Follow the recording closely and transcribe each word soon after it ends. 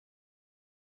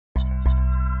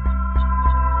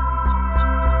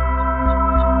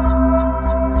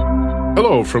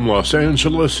Hello from Los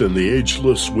Angeles in the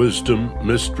Ageless Wisdom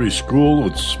Mystery School.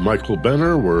 It's Michael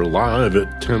Benner. We're live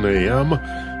at 10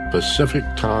 a.m. Pacific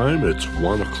Time. It's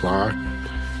 1 o'clock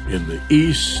in the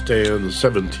East and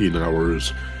 17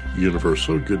 hours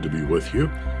Universal. Good to be with you.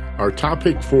 Our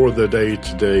topic for the day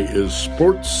today is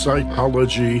sports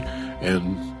psychology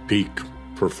and peak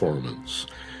performance.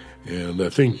 And I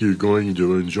think you're going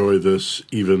to enjoy this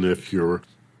even if you're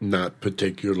not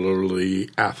particularly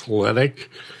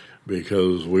athletic,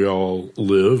 because we all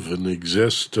live and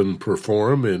exist and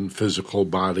perform in physical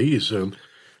bodies. And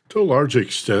to a large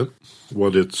extent,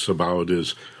 what it's about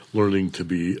is learning to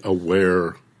be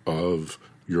aware of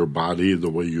your body, the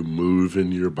way you move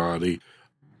in your body.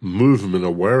 Movement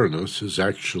awareness is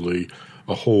actually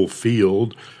a whole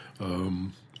field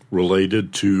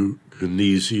related to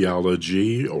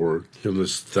kinesiology or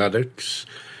kinesthetics.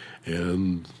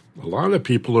 And a lot of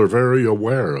people are very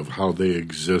aware of how they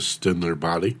exist in their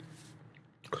body.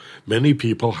 Many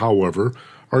people, however,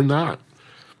 are not.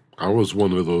 I was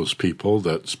one of those people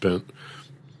that spent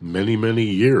many, many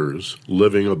years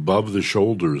living above the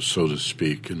shoulders, so to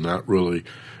speak, and not really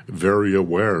very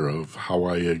aware of how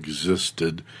I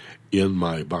existed in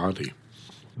my body.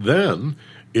 Then,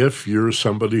 if you're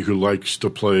somebody who likes to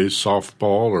play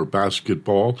softball or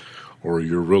basketball, or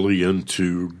you're really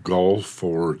into golf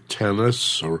or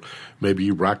tennis or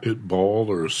maybe racquetball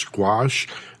or squash,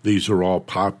 these are all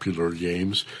popular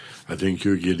games. I think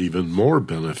you'll get even more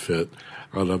benefit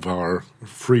out of our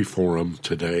free forum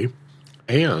today.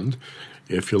 And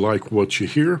if you like what you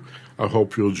hear, I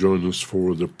hope you'll join us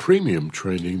for the premium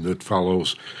training that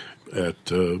follows at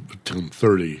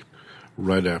 10:30,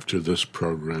 right after this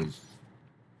program.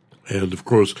 And of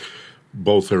course,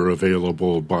 both are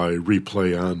available by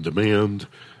replay on demand,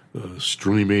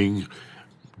 streaming,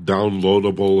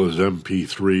 downloadable as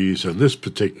MP3s, and this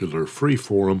particular free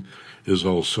forum is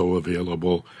also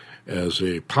available as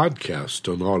a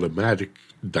podcast, an automatic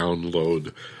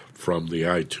download from the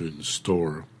iTunes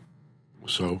store.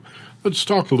 So let's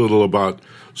talk a little about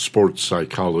sports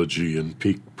psychology and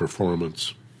peak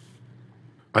performance.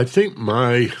 I think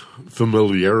my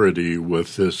familiarity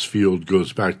with this field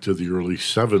goes back to the early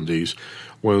 70s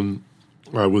when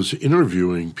I was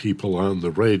interviewing people on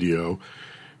the radio,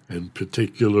 and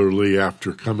particularly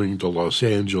after coming to Los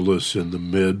Angeles in the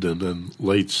mid and then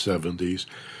late 70s.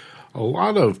 A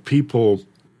lot of people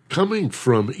coming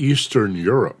from Eastern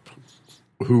Europe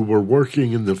who were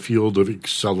working in the field of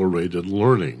accelerated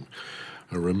learning.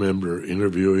 I remember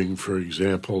interviewing, for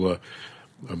example,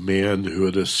 a man who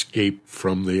had escaped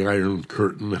from the Iron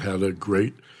Curtain, had a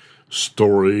great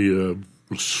story of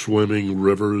swimming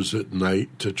rivers at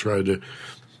night to try to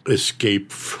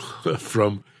escape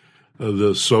from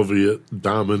the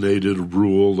Soviet-dominated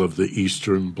rule of the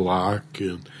Eastern Bloc.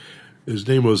 And his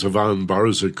name was Ivan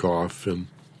Barzakov, and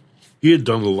he had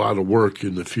done a lot of work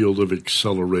in the field of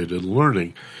accelerated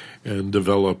learning and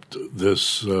developed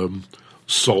this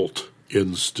SALT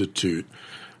Institute.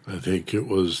 I think it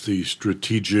was the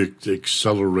Strategic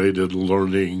Accelerated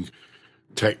Learning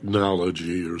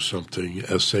Technology or something,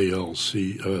 SALT,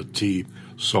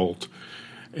 SALT.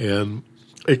 And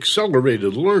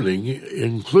accelerated learning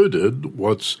included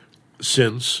what's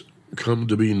since come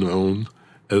to be known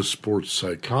as sports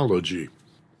psychology.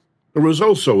 There was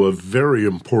also a very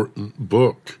important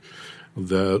book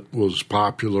that was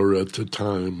popular at the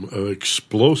time,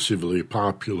 explosively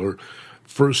popular,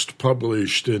 first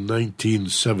published in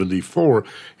 1974,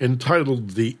 entitled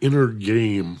The Inner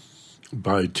Game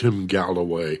by Tim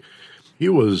Galloway. He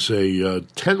was a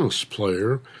tennis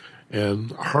player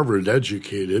and Harvard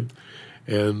educated,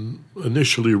 and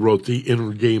initially wrote The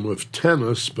Inner Game of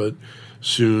Tennis, but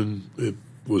soon it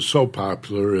was so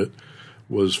popular it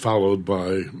was followed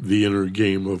by The Inner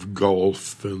Game of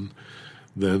Golf, and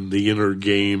then The Inner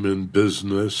Game in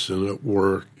Business and at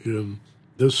Work. And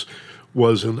this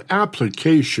was an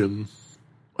application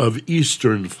of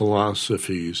Eastern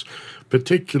philosophies,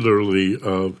 particularly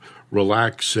of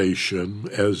relaxation,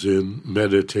 as in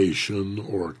meditation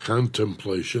or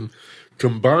contemplation,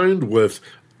 combined with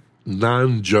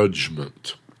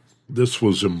non-judgment. This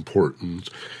was important.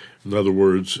 In other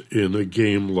words, in a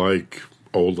game like,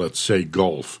 let's say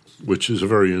golf, which is a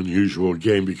very unusual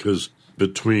game because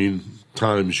between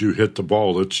times you hit the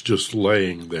ball, it's just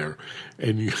laying there.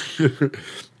 And you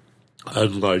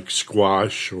unlike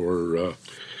squash or,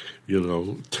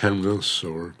 tennis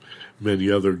or many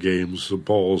other games, the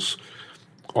ball's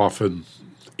often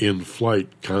in flight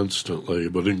constantly.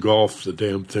 But in golf, the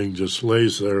damn thing just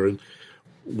lays there and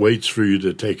waits for you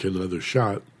to take another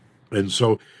shot. And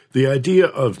so the idea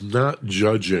of not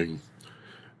judging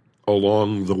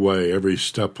along the way, every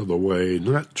step of the way,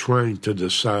 not trying to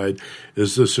decide,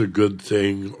 is this a good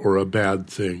thing or a bad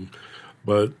thing?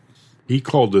 But he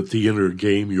called it the inner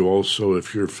game. You also,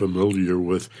 if you're familiar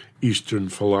with Eastern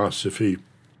philosophy,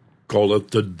 call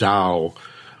it the Tao,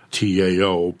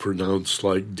 T-A-O, pronounced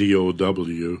like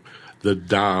D-O-W, the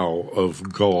Tao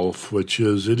of golf, which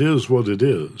is, it is what it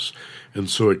is. And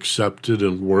so accept it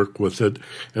and work with it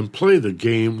and play the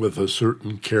game with a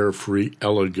certain carefree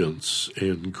elegance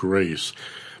and grace,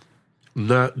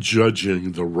 not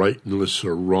judging the rightness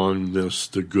or wrongness,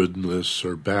 the goodness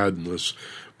or badness,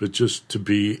 but just to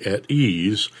be at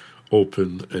ease,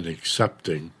 open and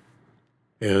accepting.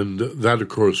 And that, of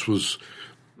course, was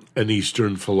an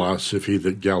Eastern philosophy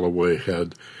that Galloway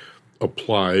had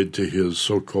applied to his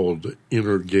so-called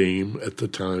inner game at the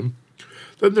time.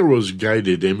 Then there was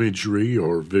guided imagery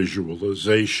or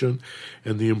visualization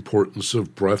and the importance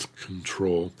of breath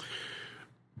control.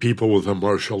 People with a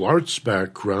martial arts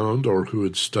background or who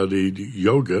had studied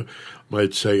yoga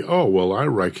might say, oh, well, I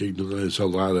recognize a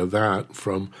lot of that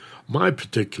from my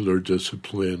particular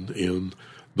discipline in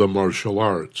the martial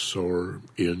arts or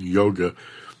in yoga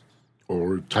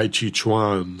or Tai Chi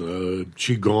Chuan,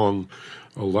 Qigong.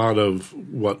 A lot of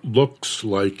what looks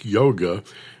like yoga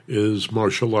is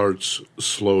martial arts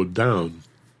slowed down,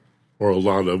 or a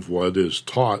lot of what is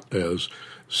taught as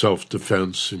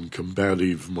self-defense and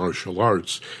combative martial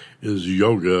arts is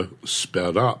yoga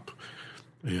sped up.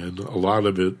 And a lot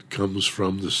of it comes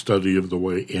from the study of the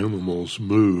way animals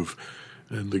move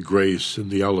and the grace and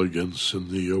the elegance and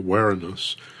the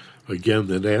awareness, again,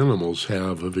 that animals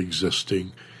have of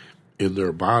existing in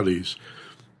their bodies.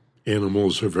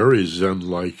 Animals are very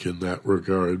Zen-like in that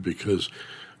regard because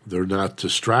they're not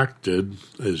distracted,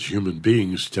 as human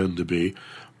beings tend to be,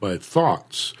 by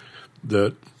thoughts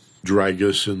that drag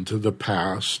us into the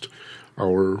past,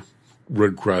 our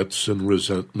regrets and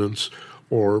resentments,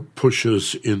 or push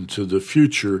us into the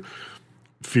future,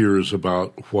 fears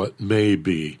about what may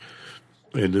be.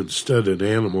 And instead, an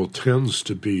animal tends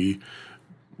to be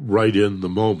right in the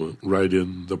moment, right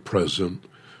in the present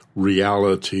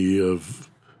reality of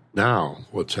now,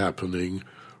 what's happening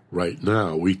right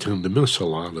now. We tend to miss a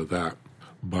lot of that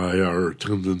by our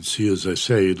tendency, as I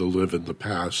say, to live in the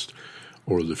past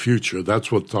or the future.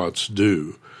 That's what thoughts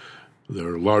do.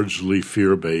 They're largely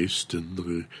fear-based and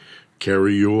they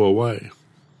carry you away.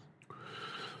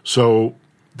 So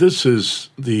this is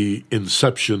the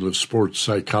inception of sports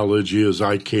psychology as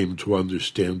I came to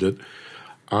understand it.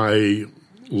 I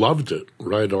loved it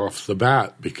right off the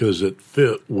bat because it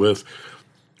fit with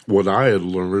what I had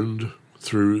learned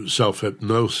through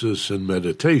self-hypnosis and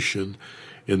meditation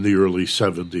in the early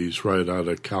 70s, right out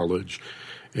of college.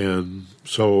 And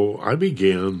so I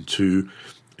began to,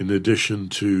 in addition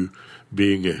to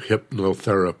being a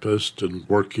hypnotherapist and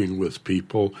working with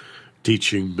people,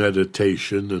 teaching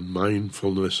meditation and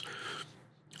mindfulness,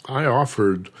 I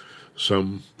offered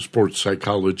some sports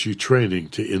psychology training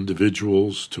to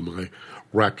individuals, to my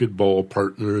racquetball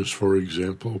partners, for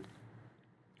example.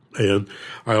 And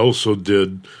I also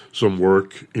did some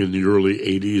work in the early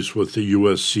 80s with the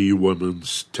USC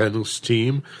women's tennis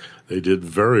team. They did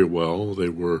very well. They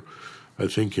were, I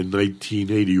think in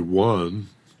 1981,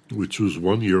 which was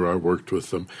one year I worked with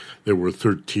them, they were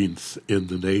 13th in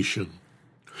the nation.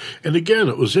 And again,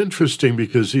 it was interesting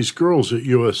because these girls at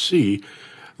USC,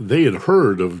 they had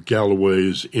heard of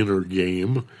Galloway's inner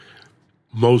game.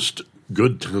 Most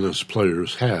good tennis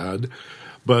players had,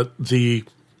 but the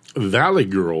Valley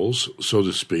girls, so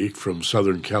to speak, from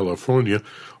Southern California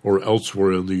or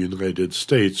elsewhere in the United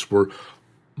States were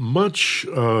much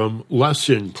less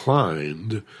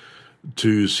inclined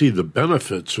to see the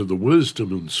benefits or the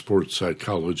wisdom in sports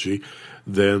psychology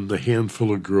than the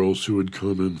handful of girls who had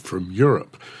come in from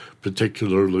Europe,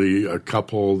 particularly a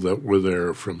couple that were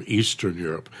there from Eastern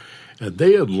Europe. And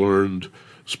they had learned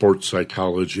sports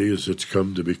psychology, as it's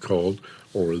come to be called,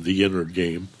 or the inner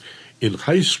game, in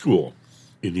high school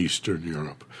in Eastern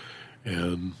Europe.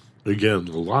 And again,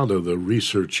 a lot of the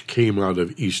research came out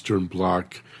of Eastern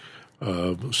Bloc,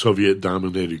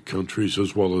 Soviet-dominated countries,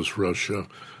 as well as Russia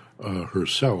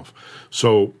herself.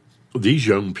 So these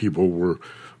young people were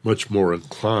much more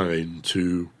inclined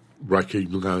to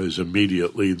recognize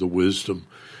immediately the wisdom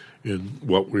in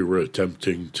what we were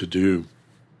attempting to do.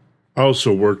 I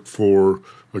also worked for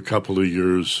a couple of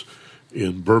years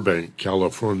in Burbank,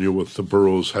 California, with the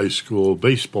Burroughs High School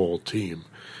baseball team.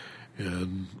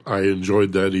 And I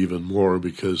enjoyed that even more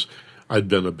because I'd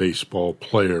been a baseball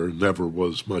player, never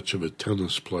was much of a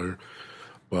tennis player.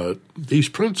 But these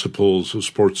principles of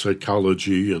sports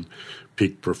psychology and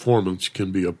peak performance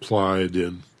can be applied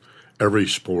in every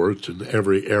sport and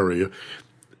every area.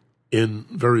 in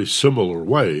very similar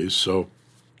ways, so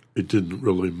it didn't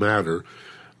really matter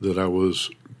that I was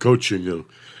coaching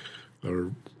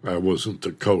or I wasn't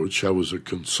the coach. I was a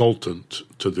consultant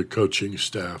to the coaching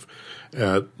staff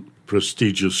at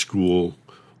prestigious school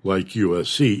like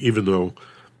USC, even though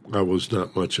I was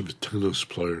not much of a tennis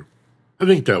player. I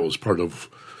think that was part of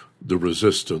the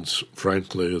resistance,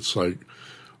 frankly. It's like,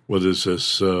 what is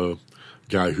this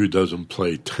guy who doesn't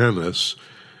play tennis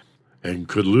and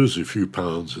could lose a few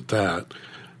pounds at that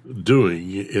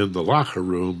doing in the locker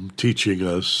room, teaching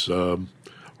us,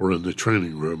 or in the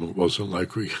training room? It wasn't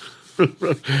like we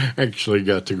actually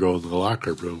got to go in the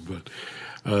locker room,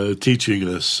 but teaching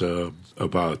us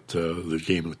about the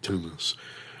game of tennis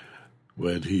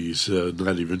when he's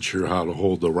not even sure how to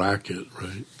hold the racket,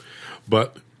 right?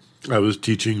 But I was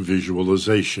teaching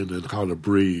visualization and how to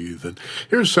breathe. And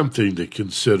here's something to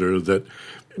consider, that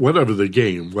whatever the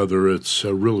game, whether it's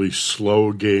a really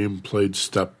slow game played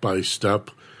step by step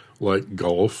like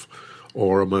golf,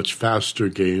 or a much faster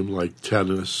game like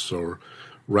tennis or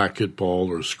racquetball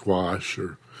or squash,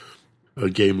 or a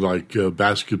game like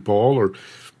basketball, or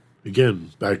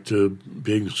again, back to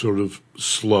being sort of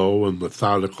slow and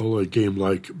methodical, a game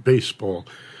like baseball,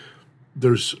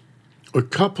 there's a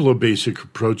couple of basic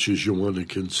approaches you want to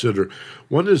consider.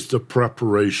 One is the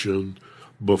preparation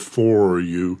before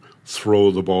you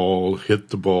throw the ball, hit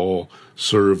the ball,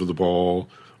 serve the ball,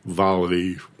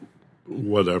 volley,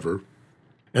 whatever.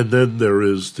 And then there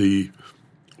is the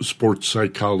sports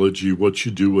psychology, what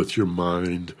you do with your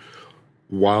mind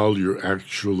while you're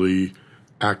actually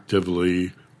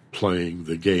actively playing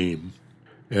the game.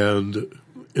 And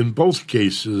in both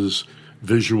cases,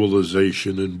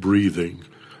 visualization and breathing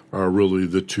are really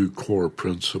the two core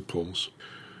principles.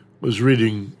 I was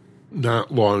reading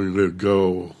not long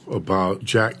ago about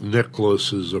Jack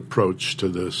Nicklaus's approach to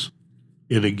this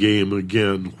in a game,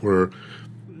 again, where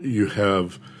you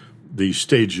have these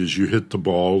stages. You hit the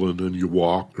ball and then you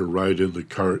walk or ride in the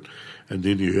cart, and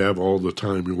then you have all the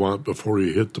time you want before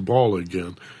you hit the ball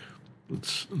again.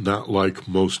 It's not like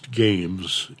most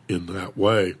games in that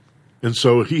way. And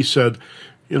so he said,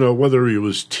 whether he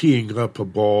was teeing up a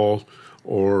ball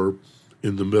or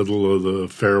in the middle of the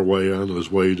fairway on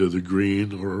his way to the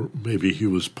green, or maybe he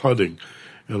was putting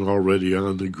and already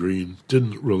on the green,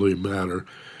 didn't really matter.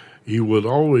 He would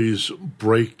always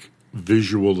break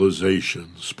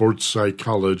visualization, sports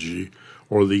psychology,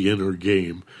 or the inner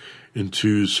game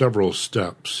into several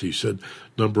steps. He said,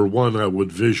 number one, I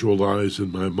would visualize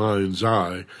in my mind's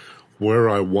eye where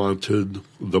I wanted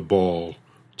the ball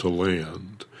to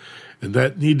land. And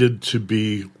that needed to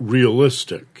be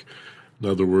realistic. In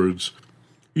other words,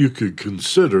 you could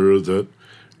consider that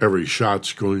every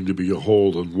shot's going to be a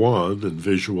hole-in-one and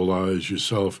visualize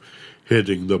yourself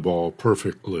hitting the ball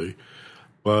perfectly,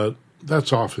 but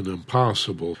that's often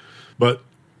impossible. But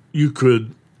you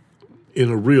could, in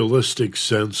a realistic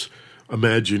sense,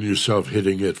 imagine yourself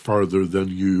hitting it farther than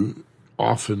you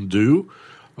often do.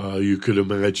 You could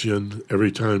imagine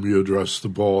every time you address the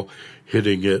ball,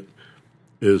 hitting it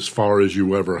as far as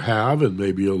you ever have, and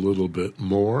maybe a little bit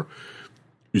more.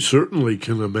 You certainly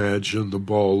can imagine the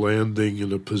ball landing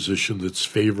in a position that's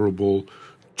favorable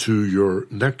to your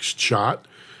next shot,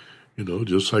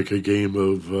 just like a game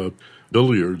of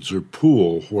billiards or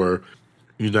pool, where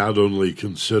you not only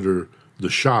consider the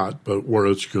shot, but where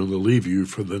it's going to leave you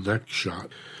for the next shot.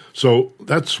 So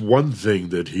that's one thing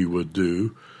that he would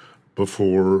do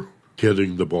before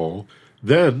hitting the ball.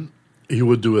 Then he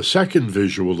would do a second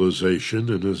visualization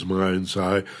in his mind's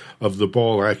eye of the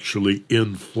ball actually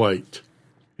in flight.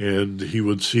 And he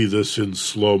would see this in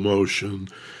slow motion,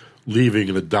 leaving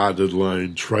a dotted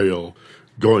line trail,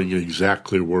 going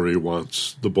exactly where he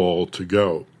wants the ball to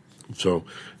go. So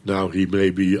now he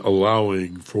may be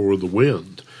allowing for the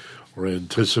wind, or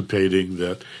anticipating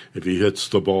that if he hits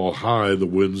the ball high, the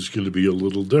wind's going to be a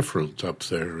little different up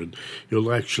there. And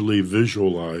he'll actually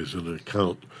visualize and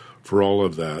account for all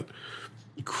of that,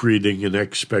 creating an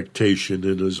expectation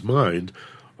in his mind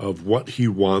of what he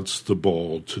wants the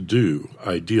ball to do,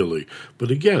 ideally. But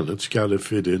again, it's got to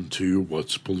fit into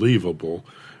what's believable,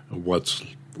 and what's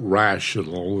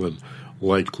rational and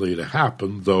likely to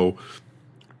happen, though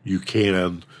you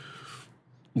can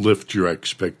lift your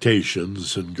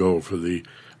expectations and go for the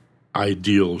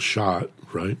ideal shot,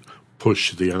 right?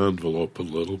 Push the envelope a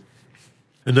little.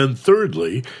 And then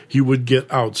thirdly, he would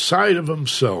get outside of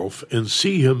himself and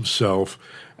see himself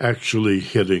actually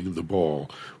hitting the ball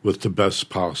with the best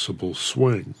possible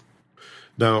swing.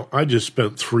 Now, I just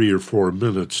spent 3 or 4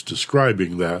 minutes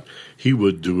describing that. He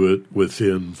would do it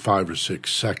within 5 or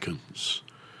 6 seconds.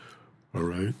 All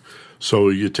right? So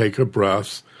you take a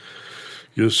breath,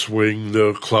 You swing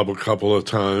the club a couple of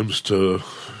times to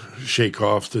shake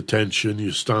off the tension.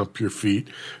 You stomp your feet,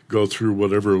 go through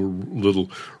whatever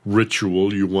little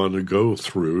ritual you want to go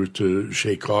through to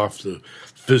shake off the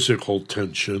physical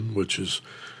tension, which is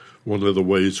one of the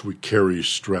ways we carry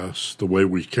stress, the way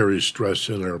we carry stress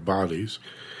in our bodies.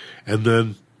 And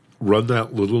then run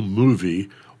that little movie,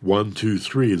 1, 2,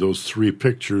 3, those 3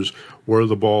 pictures, where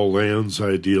the ball lands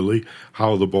ideally,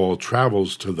 how the ball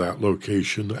travels to that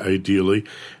location ideally,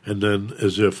 and then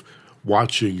as if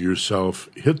watching yourself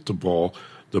hit the ball,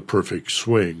 the perfect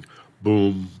swing,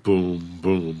 boom, boom,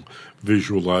 boom,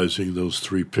 visualizing those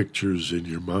 3 pictures in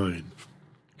your mind.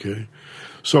 Okay?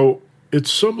 So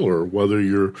it's similar whether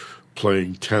you're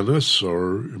playing tennis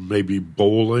or maybe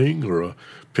bowling or a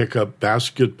pickup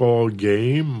basketball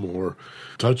game or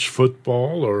touch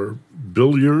football or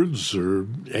billiards or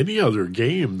any other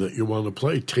game that you want to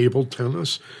play, table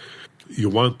tennis. You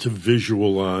want to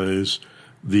visualize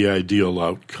the ideal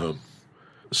outcome.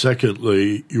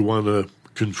 Secondly, you want to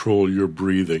control your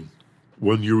breathing.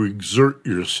 When you exert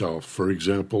yourself, for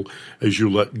example, as you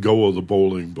let go of the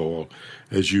bowling ball,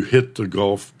 as you hit the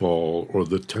golf ball or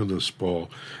the tennis ball,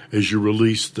 as you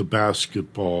release the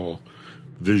basketball,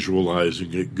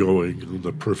 visualizing it going in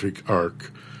the perfect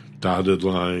arc, dotted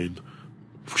line,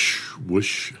 whoosh,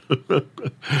 whoosh,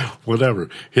 whatever.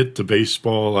 Hit the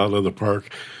baseball out of the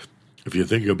park. If you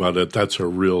think about it, that's a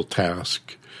real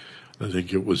task. I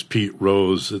think it was Pete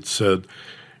Rose that said,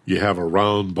 you have a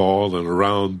round ball and a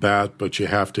round bat, but you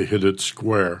have to hit it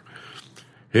square.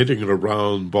 Hitting a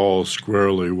round ball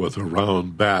squarely with a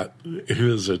round bat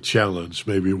is a challenge,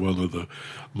 maybe one of the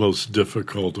most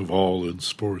difficult of all in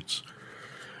sports.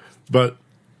 But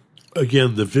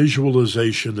again, the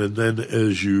visualization, and then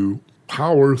as you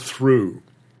power through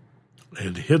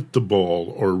and hit the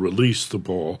ball or release the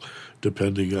ball,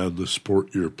 depending on the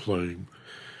sport you're playing,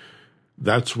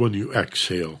 that's when you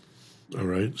exhale. All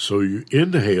right, so you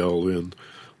inhale in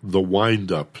the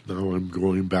wind-up. Now I'm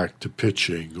going back to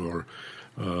pitching, or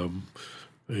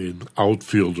an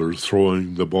outfielder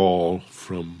throwing the ball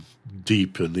from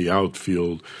deep in the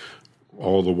outfield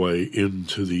all the way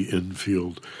into the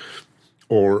infield,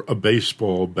 or a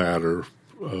baseball batter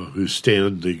who's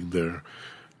standing there.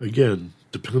 Again,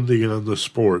 depending on the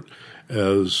sport,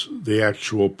 as the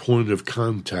actual point of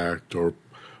contact or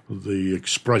the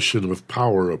expression of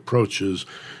power approaches,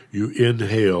 you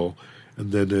inhale,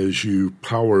 and then as you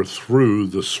power through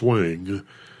the swing,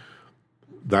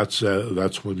 that's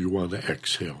when you want to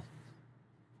exhale.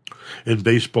 In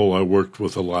baseball, I worked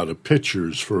with a lot of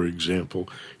pitchers, for example,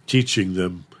 teaching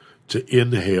them to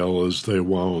inhale as they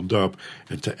wound up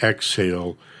and to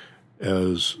exhale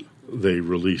as they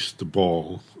released the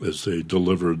ball, as they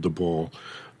delivered the ball,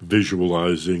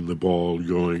 visualizing the ball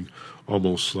going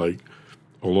almost like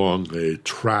along a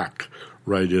track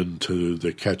right into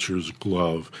the catcher's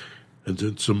glove. And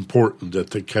it's important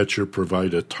that the catcher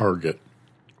provide a target.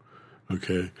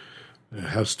 Okay? It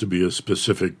has to be a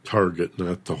specific target,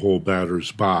 not the whole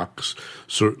batter's box,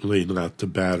 certainly not the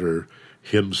batter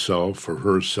himself or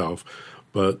herself,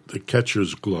 but the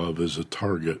catcher's glove is a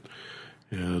target.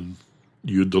 And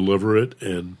you deliver it,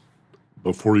 and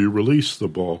before you release the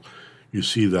ball, you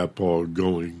see that ball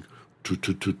going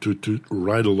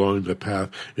right along the path.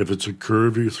 If it's a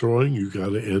curve you're throwing, you got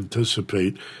to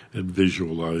anticipate and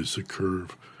visualize the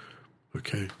curve.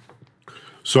 Okay?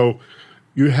 So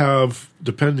you have,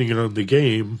 depending on the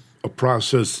game, a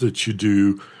process that you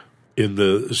do in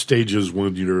the stages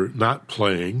when you're not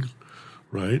playing,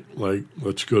 right? Like,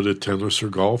 let's go to tennis or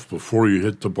golf before you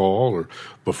hit the ball or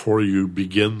before you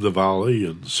begin the volley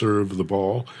and serve the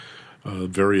ball.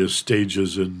 Various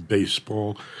stages in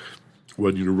baseball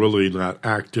when you're really not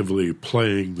actively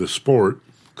playing the sport.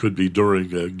 Could be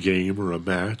during a game or a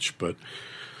match, but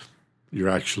you're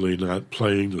actually not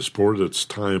playing the sport. It's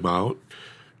time out.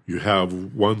 You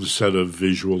have one set of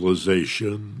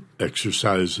visualization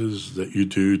exercises that you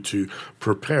do to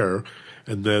prepare,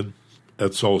 and then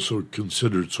that's also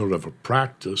considered sort of a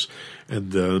practice,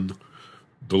 and then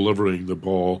delivering the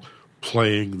ball,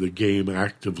 playing the game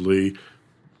actively.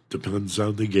 Depends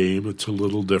on the game. It's a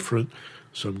little different.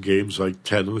 Some games like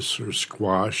tennis or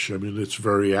squash, I mean, it's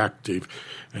very active.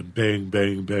 And bang,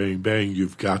 bang, bang, bang,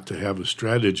 you've got to have a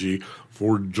strategy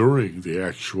for during the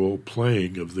actual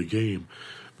playing of the game.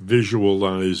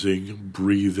 Visualizing,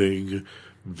 breathing,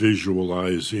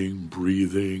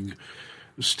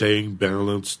 staying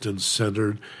balanced and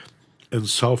centered, and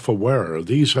self-aware.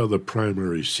 These are the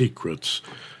primary secrets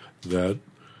that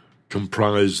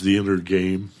comprise the inner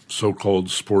game, so-called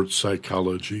sports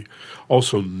psychology.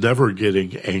 Also, never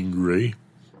getting angry.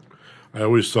 I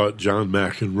always thought John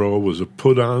McEnroe was a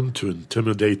put-on to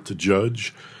intimidate the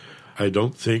judge. I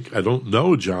don't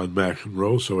know John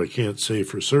McEnroe, so I can't say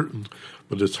for certain,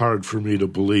 but it's hard for me to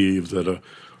believe that a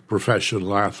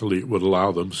professional athlete would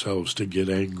allow themselves to get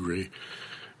angry.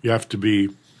 You have to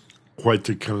be, quite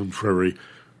the contrary,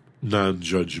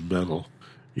 non-judgmental.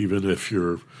 Even if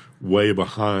you're way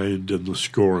behind in the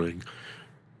scoring,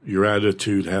 your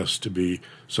attitude has to be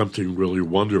something really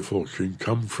wonderful can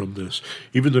come from this.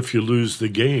 Even if you lose the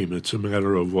game, it's a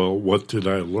matter of, well, what did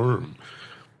I learn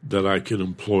that I can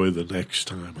employ the next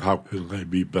time? How can I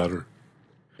be better?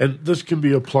 And this can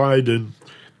be applied in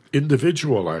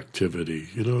individual activity.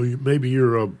 Maybe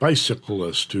you're a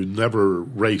bicyclist who never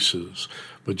races,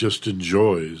 but just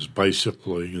enjoys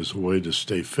bicycling as a way to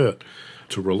stay fit,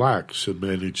 to relax and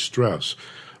manage stress.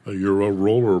 You're a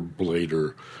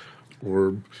rollerblader,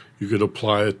 or you could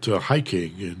apply it to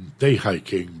hiking and day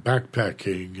hiking,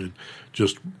 backpacking, and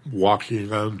just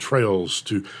walking on trails,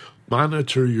 to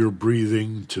monitor your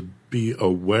breathing, to be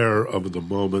aware of the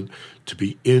moment, to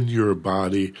be in your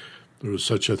body. There is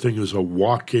such a thing as a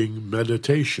walking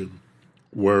meditation,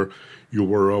 where you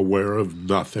were aware of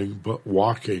nothing but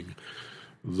walking.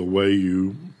 The way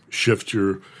you shift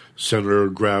your center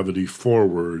of gravity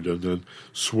forward and then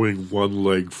swing one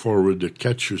leg forward to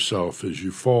catch yourself as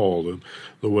you fall, and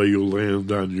the way you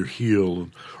land on your heel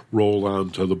and roll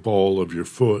onto the ball of your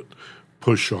foot,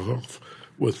 push off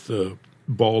with the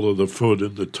ball of the foot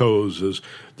and the toes as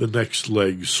the next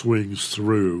leg swings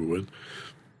through. And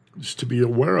just to be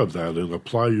aware of that and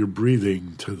apply your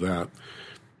breathing to that,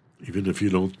 even if you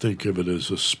don't think of it as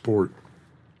a sport.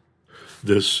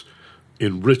 This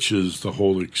enriches the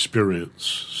whole experience.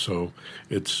 So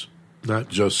it's not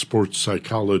just sports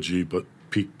psychology, but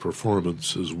peak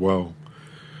performance as well.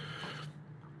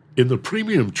 In the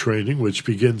premium training, which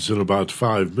begins in about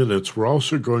 5 minutes, we're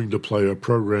also going to play a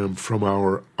program from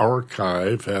our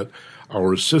archive at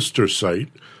our sister site,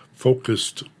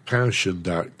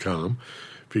 FocusedPassion.com,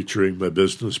 featuring my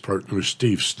business partner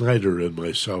Steve Snyder and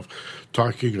myself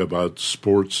talking about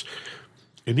sports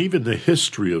and even the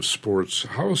history of sports,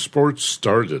 how sports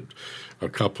started a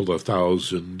couple of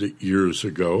thousand years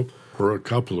ago for a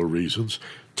couple of reasons.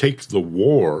 Take the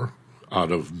war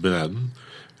out of men,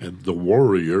 and the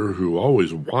warrior who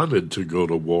always wanted to go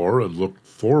to war and looked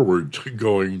forward to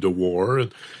going to war,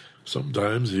 and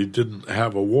sometimes he didn't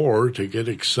have a war to get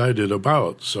excited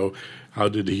about. So how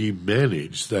did he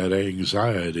manage that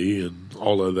anxiety and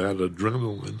all of that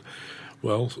adrenaline?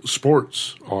 Well,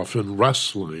 sports, often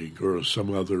wrestling or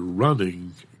some other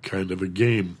running kind of a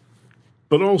game,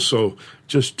 but also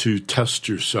just to test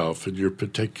yourself and your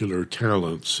particular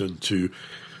talents and to,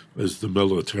 as the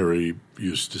military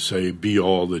used to say, be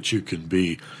all that you can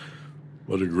be.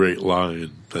 What a great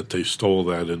line that they stole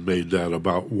that and made that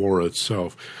about war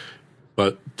itself.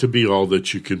 But to be all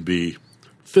that you can be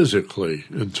physically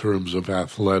in terms of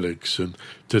athletics and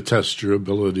to test your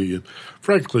ability. And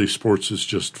frankly, sports is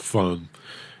just fun.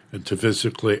 And to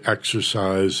physically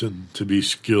exercise and to be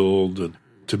skilled and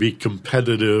to be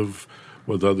competitive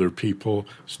with other people.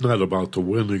 It's not about the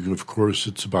winning, of course.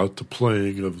 It's about the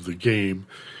playing of the game.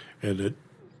 And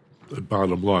the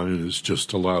bottom line is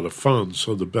just a lot of fun.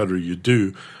 So the better you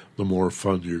do, the more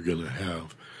fun you're going to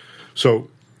have. So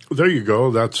there you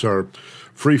go. That's our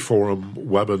Freeforum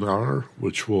webinar,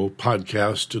 which we'll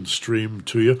podcast and stream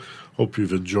to you. Hope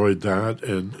you've enjoyed that.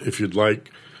 And if you'd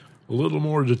like a little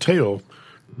more detail,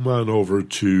 come on over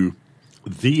to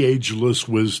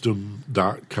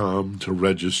theagelesswisdom.com to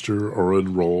register or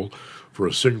enroll for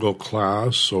a single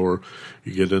class, or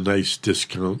you get a nice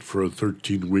discount for a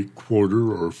 13-week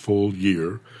quarter or full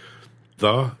year.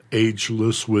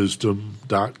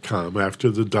 Theagelesswisdom.com.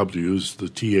 After the W's, the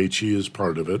THE is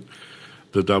part of it.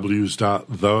 The W's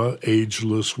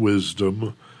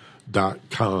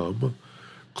theagelesswisdom.com.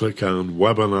 Click on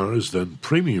webinars, then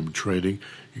premium training.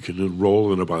 You can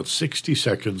enroll in about 60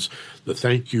 seconds. The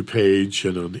thank you page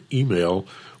and an email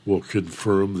will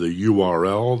confirm the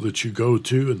URL that you go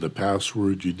to and the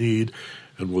password you need,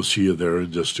 and we'll see you there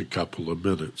in just a couple of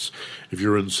minutes. If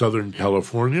you're in Southern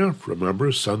California,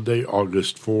 remember Sunday,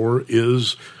 August 4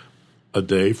 is a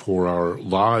day for our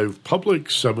live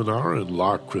public seminar in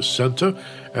La Crescenta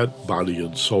at Body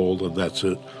and Soul, and that's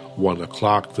at 1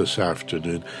 o'clock this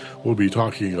afternoon. We'll be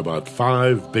talking about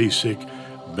 5 basic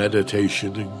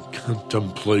meditation and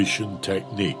contemplation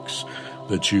techniques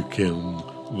that you can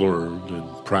learn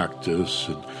and practice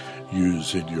and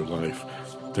use in your life.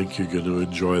 I think you're going to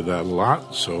enjoy that a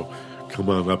lot, so come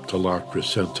on up to La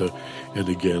Crescenta. And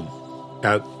again,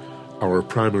 at our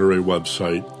primary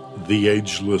website,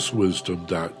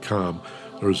 theagelesswisdom.com,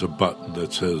 there's a button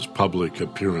that says Public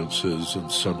Appearances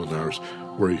and Seminars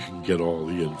where you can get all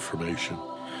the information.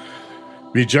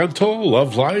 Be gentle,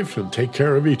 love life, and take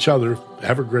care of each other.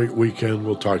 Have a great weekend.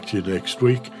 We'll talk to you next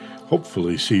week.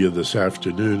 Hopefully see you this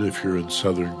afternoon if you're in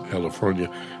Southern California.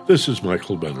 This is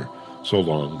Michael Benner. So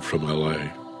long from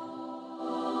L.A.